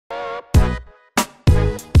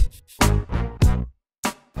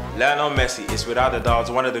Lionel Messi is without a doubt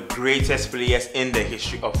one of the greatest players in the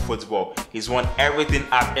history of football. He's won everything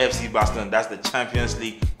at FC Barcelona, that's the Champions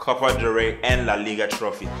League, Copa del Rey and La Liga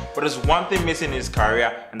trophy. But there's one thing missing in his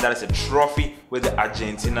career, and that is a trophy with the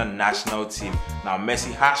Argentina National Team. Now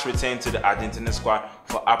Messi has returned to the Argentina squad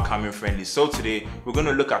for upcoming friendlies. So today we're going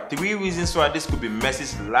to look at 3 reasons why this could be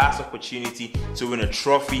Messi's last opportunity to win a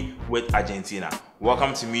trophy with Argentina.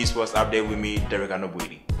 Welcome to Muse Sports Update with me, Derek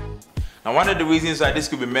Anobwedi. Now, one of the reasons why this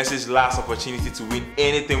could be Messi's last opportunity to win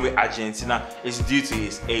anything with Argentina is due to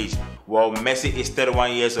his age. Well, Messi is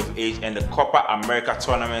 31 years of age and the Copa America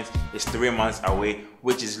tournament is 3 months away,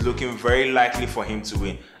 which is looking very likely for him to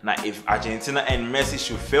win. Now, if Argentina and Messi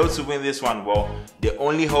should fail to win this one, well, the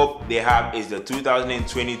only hope they have is the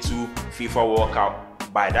 2022 FIFA World Cup.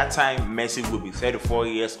 By that time, Messi will be 34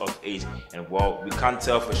 years of age, and well, we can't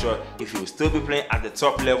tell for sure if he will still be playing at the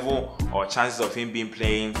top level, or chances of him being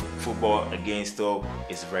playing football again still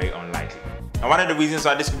is very unlikely. Now, one of the reasons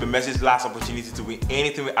why this could be Messi's last opportunity to win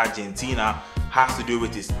anything with Argentina has to do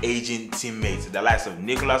with his aging teammates. The likes of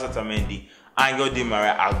Nicolas Otamendi, Angel Di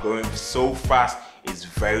Maria are going so fast. It's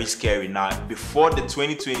very scary. Now, before the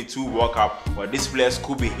 2022 World Cup, well, these players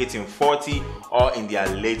could be hitting 40 or in their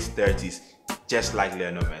late 30s. Just like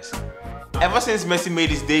Lionel Messi. Ever since Messi made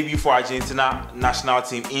his debut for Argentina National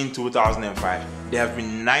Team in 2005, there have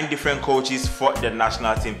been 9 different coaches for the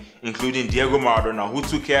national team, including Diego Maradona, who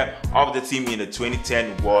took care of the team in the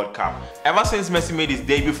 2010 World Cup. Ever since Messi made his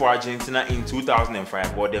debut for Argentina in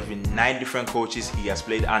 2005, well, there have been 9 different coaches he has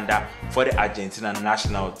played under for the Argentina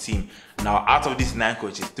National Team. Now, out of these 9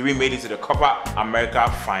 coaches, 3 made it to the Copa America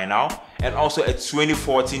final and also a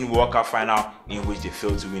 2014 World Cup final in which they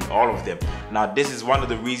failed to win all of them. Now, this is one of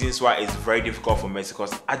the reasons why it's very difficult for Messi,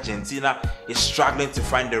 because Argentina is struggling to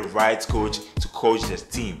find the right coach to coach this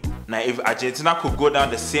team. Now, if Argentina could go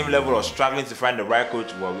down the same level of struggling to find the right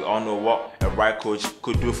coach, well, we all know what a right coach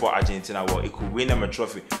could do for Argentina. Well, it could win them a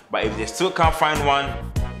trophy. But if they still can't find one,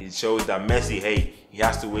 it shows that Messi, hey, he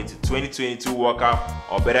has to wait to 2022 World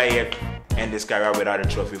Cup, or better yet, end this career without a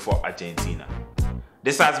trophy for Argentina.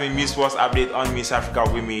 This has been Muse Sports Update on Muse Africa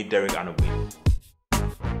with me, Derek Anobwedi.